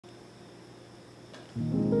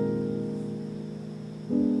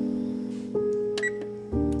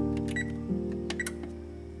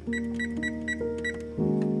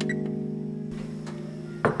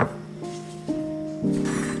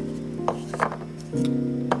Good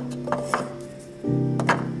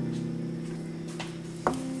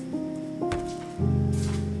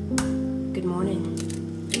morning.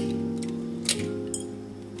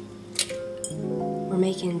 We're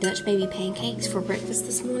making Dutch baby pancakes for breakfast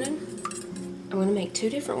this morning. I'm going to make two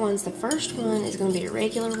different ones. The first one is going to be a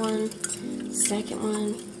regular one. The second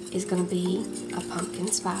one is going to be a pumpkin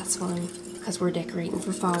spice one because we're decorating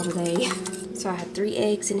for fall today. So I had 3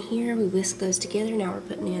 eggs in here. We whisked those together. Now we're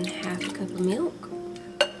putting in ½ a cup of milk.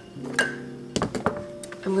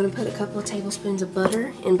 I'm going to put a couple of tablespoons of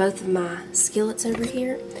butter in both of my skillets over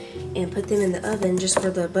here and put them in the oven just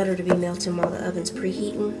for the butter to be melting while the oven's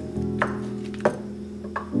preheating.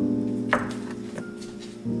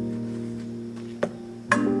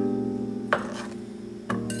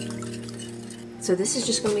 So this is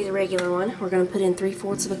just going to be the regular one. We're going to put in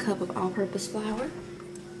 3/4 of a cup of all-purpose flour,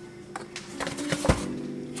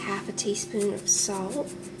 ½ a teaspoon of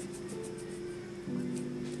salt,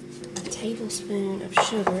 a tablespoon of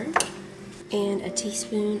sugar, and a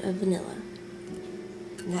teaspoon of vanilla.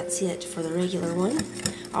 And that's it for the regular one.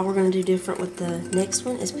 All we're going to do different with the next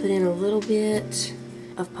one is put in a little bit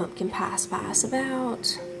of pumpkin pie spice,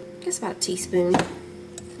 about a teaspoon.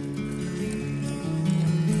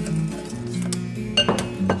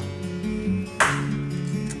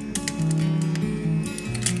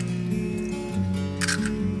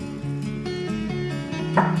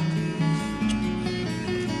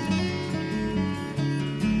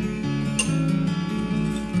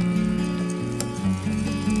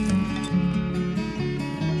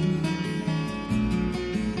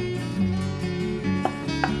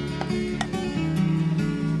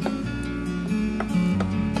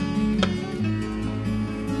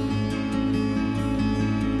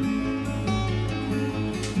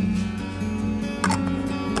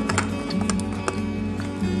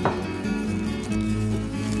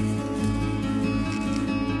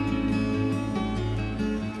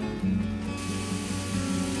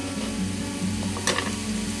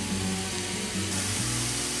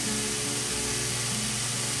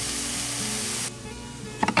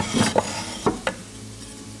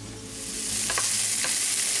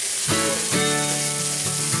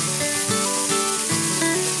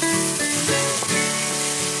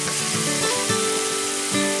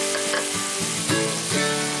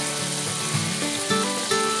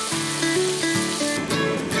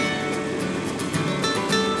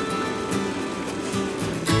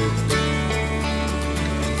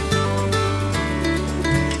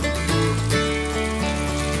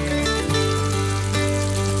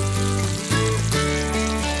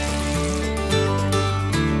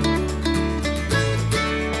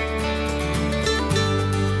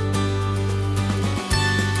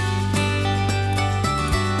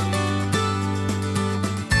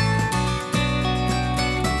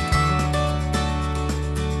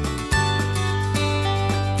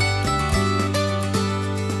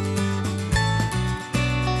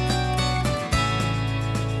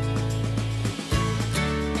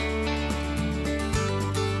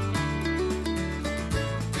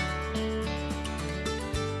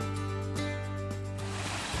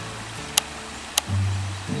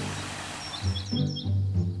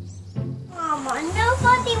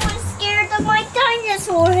 Nobody was scared of my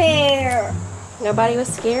dinosaur hair. Nobody was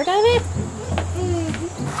scared of it?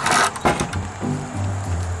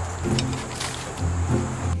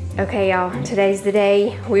 Okay, y'all, today's the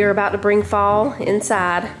day. We are about to bring fall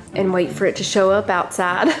inside and wait for it to show up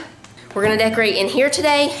outside. We're gonna decorate in here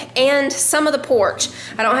today and some of the porch.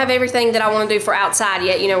 I don't have everything that I wanna do for outside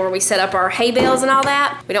yet, you know, where we set up our hay bales and all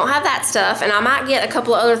that. We don't have that stuff, and I might get a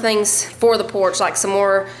couple of other things for the porch, like some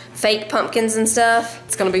more fake pumpkins and stuff.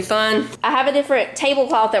 It's gonna be fun. I have a different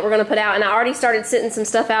tablecloth that we're gonna put out, and I already started sitting some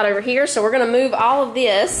stuff out over here, so we're gonna move all of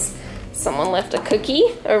this. Someone left a cookie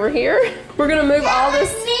over here. We're gonna move all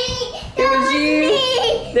this. It was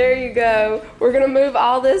you. There you go. We're gonna move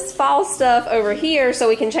all this fall stuff over here so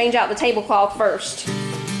we can change out the tablecloth first.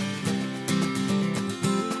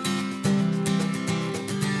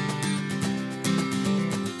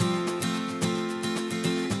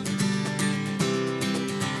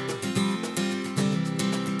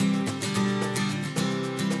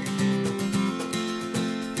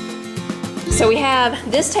 So we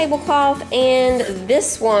have this tablecloth and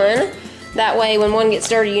this one. That way when one gets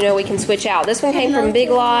dirty, you know, we can switch out. This one came from Big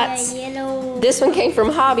Lots. This one came from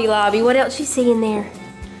Hobby Lobby. What else you see in there?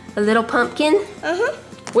 A little pumpkin? Uh-huh.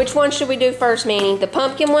 Which one should we do first, Manny? The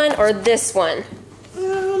pumpkin one or this one?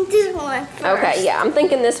 This one first. Okay, yeah, I'm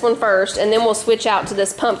thinking this one first, and then we'll switch out to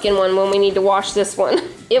this pumpkin one when we need to wash this one.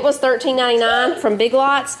 It was $13.99 from Big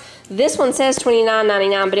Lots. This one says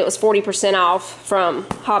 $29.99, but it was 40% off from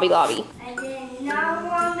Hobby Lobby. I didn't Now I'm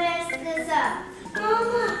gonna mess this up.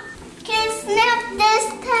 Mama, can I snap this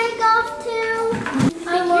tag off too?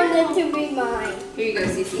 I want it to be mine. Here you go,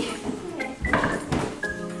 Cece.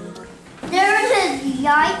 There's a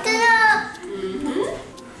light up.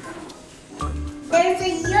 There's a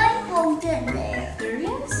light bulb in there. There it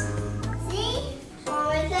is. See?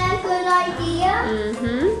 Mom, is that a good idea?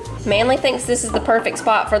 Manly thinks this is the perfect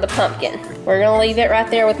spot for the pumpkin. We're gonna leave it right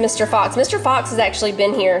there with Mr. Fox. Mr. Fox has actually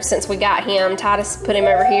been here since we got him. Titus put him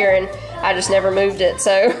over here and I just never moved it,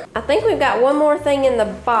 so. I think we've got one more thing in the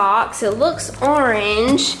box. It looks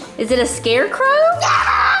orange. Is it a scarecrow?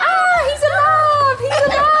 Ah, he's alive,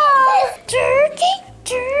 he's alive. Turkey,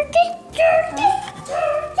 turkey, turkey,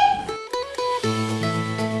 turkey.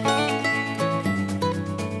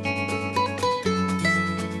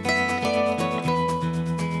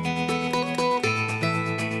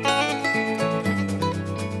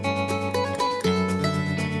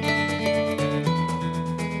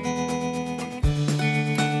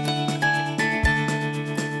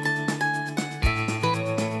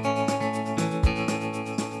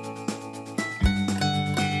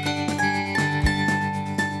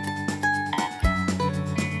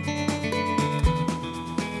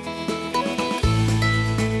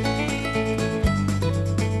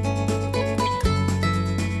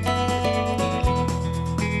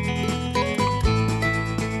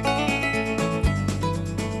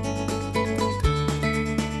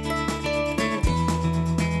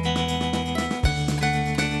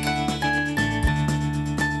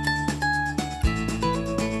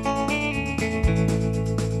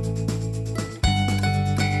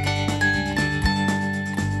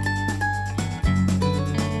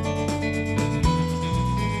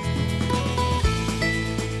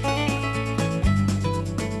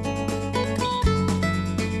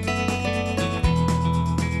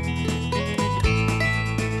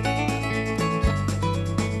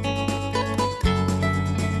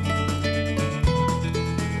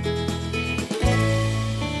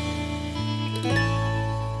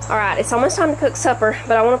 All right, it's almost time to cook supper,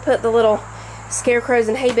 but I want to put the little scarecrows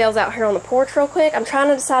and hay bales out here on the porch real quick. I'm trying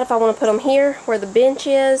to decide if I want to put them here where the bench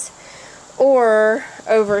is or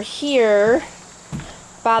over here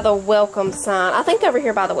by the welcome sign. I think over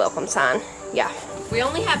here by the welcome sign. Yeah. We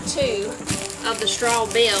only have 2 of the straw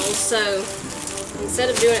bales, so instead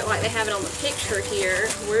of doing it like they have it on the picture here,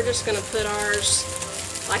 we're just going to put ours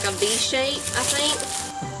like a V shape, I think.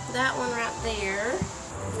 That one right there.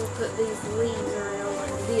 We'll put these leaves around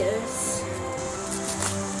like this.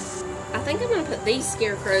 I think I'm going to put these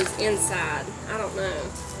scarecrows inside. I don't know.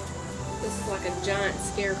 This is like a giant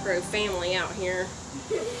scarecrow family out here.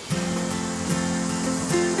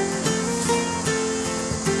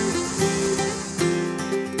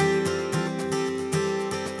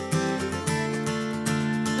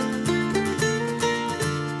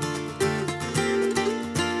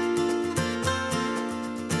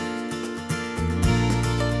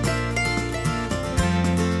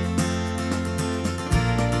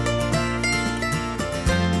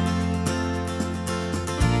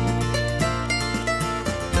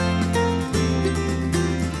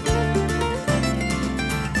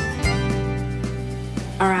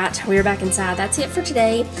 Alright, we're back inside. That's it for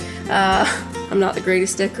today. I'm not the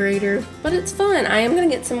greatest decorator, but it's fun. I am going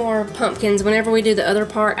to get some more pumpkins. Whenever we do the other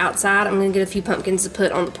part outside, I'm going to get a few pumpkins to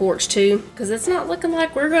put on the porch too, because it's not looking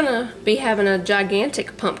like we're going to be having a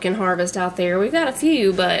gigantic pumpkin harvest out there. We've got a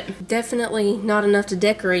few, but definitely not enough to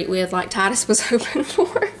decorate with like Titus was hoping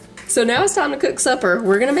for. So now it's time to cook supper.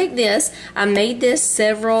 We're gonna make this. I made this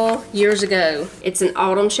several years ago. It's an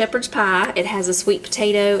autumn shepherd's pie. It has a sweet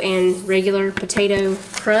potato and regular potato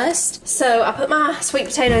crust. So I put my sweet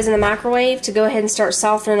potatoes in the microwave to go ahead and start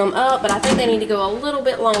softening them up, but I think they need to go a little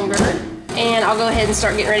bit longer. And I'll go ahead and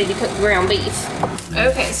start getting ready to cook the ground beef.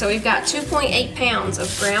 Okay, so we've got 2.8 pounds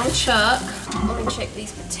of ground chuck. Let me check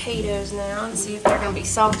these potatoes now and see if they're gonna be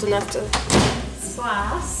soft enough to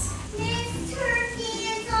slice.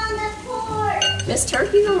 Miss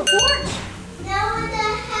Turkey's on the porch? No, in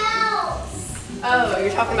the house. Oh,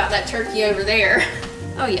 you're talking about that turkey over there.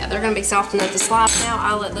 Oh yeah, they're gonna be soft enough to slice now.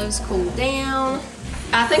 I'll let those cool down.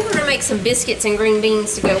 I think we're gonna make some biscuits and green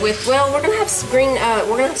beans to go with. Well, we're gonna have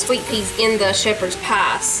sweet peas in the shepherd's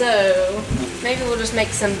pie, so maybe we'll just make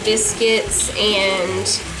some biscuits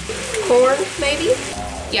and corn, maybe?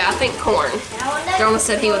 Yeah, I think corn. Jonah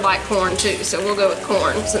said he would like corn too, so we'll go with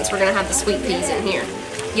corn since we're gonna have the sweet peas in here.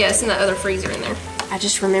 Yes, in the other freezer in there. I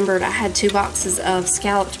just remembered I had 2 boxes of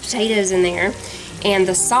scalloped potatoes in there, and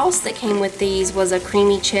the sauce that came with these was a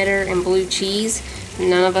creamy cheddar and blue cheese.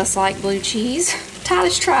 None of us like blue cheese.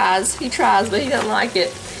 Titus tries. He tries, but he doesn't like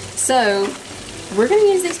it. So We're gonna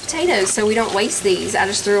use these potatoes so we don't waste these. I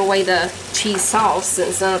just threw away the cheese sauce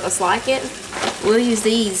since none of us like it. We'll use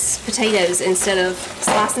these potatoes instead of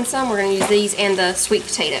slicing some. We're gonna use these and the sweet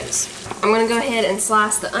potatoes. I'm gonna go ahead and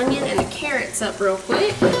slice the onion and the carrots up real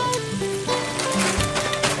quick.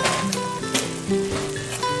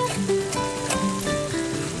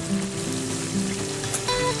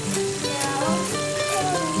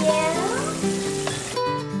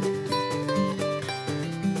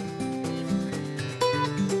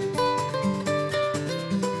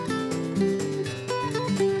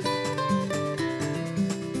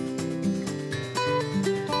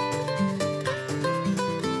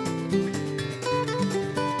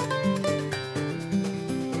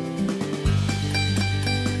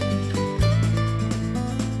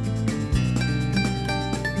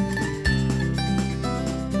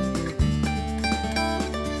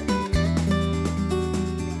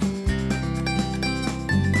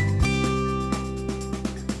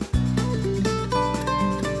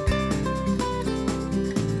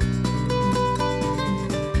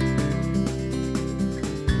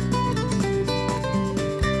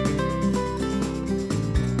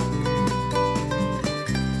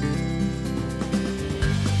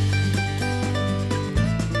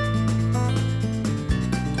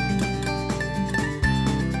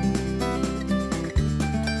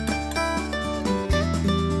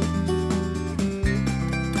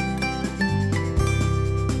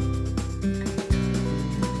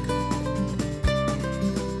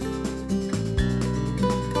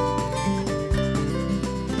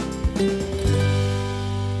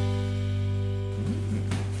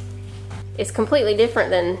 It's completely different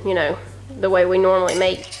than, you know, the way we normally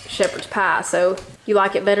make shepherd's pie. So you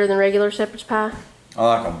like it better than regular shepherd's pie? I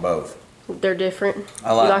like them both. They're different.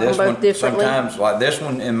 I like this them both one. differently? Sometimes, like this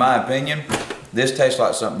one, in my opinion, this tastes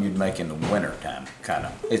like something you'd make in the winter time, kind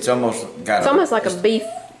of. It's almost got. It's almost like a beef.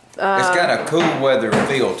 It's got a cool weather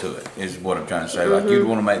feel to it, is what I'm trying to say. Like you'd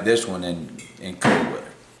want to make this one in cool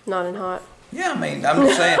weather. Not in hot. Yeah, I mean, I'm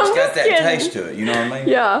just saying it's got that taste to it. You know what I mean?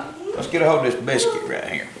 Yeah. Let's get a hold of this biscuit right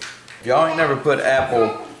here. If y'all ain't never put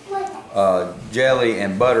apple jelly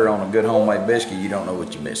and butter on a good homemade biscuit, you don't know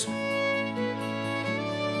what you're missing.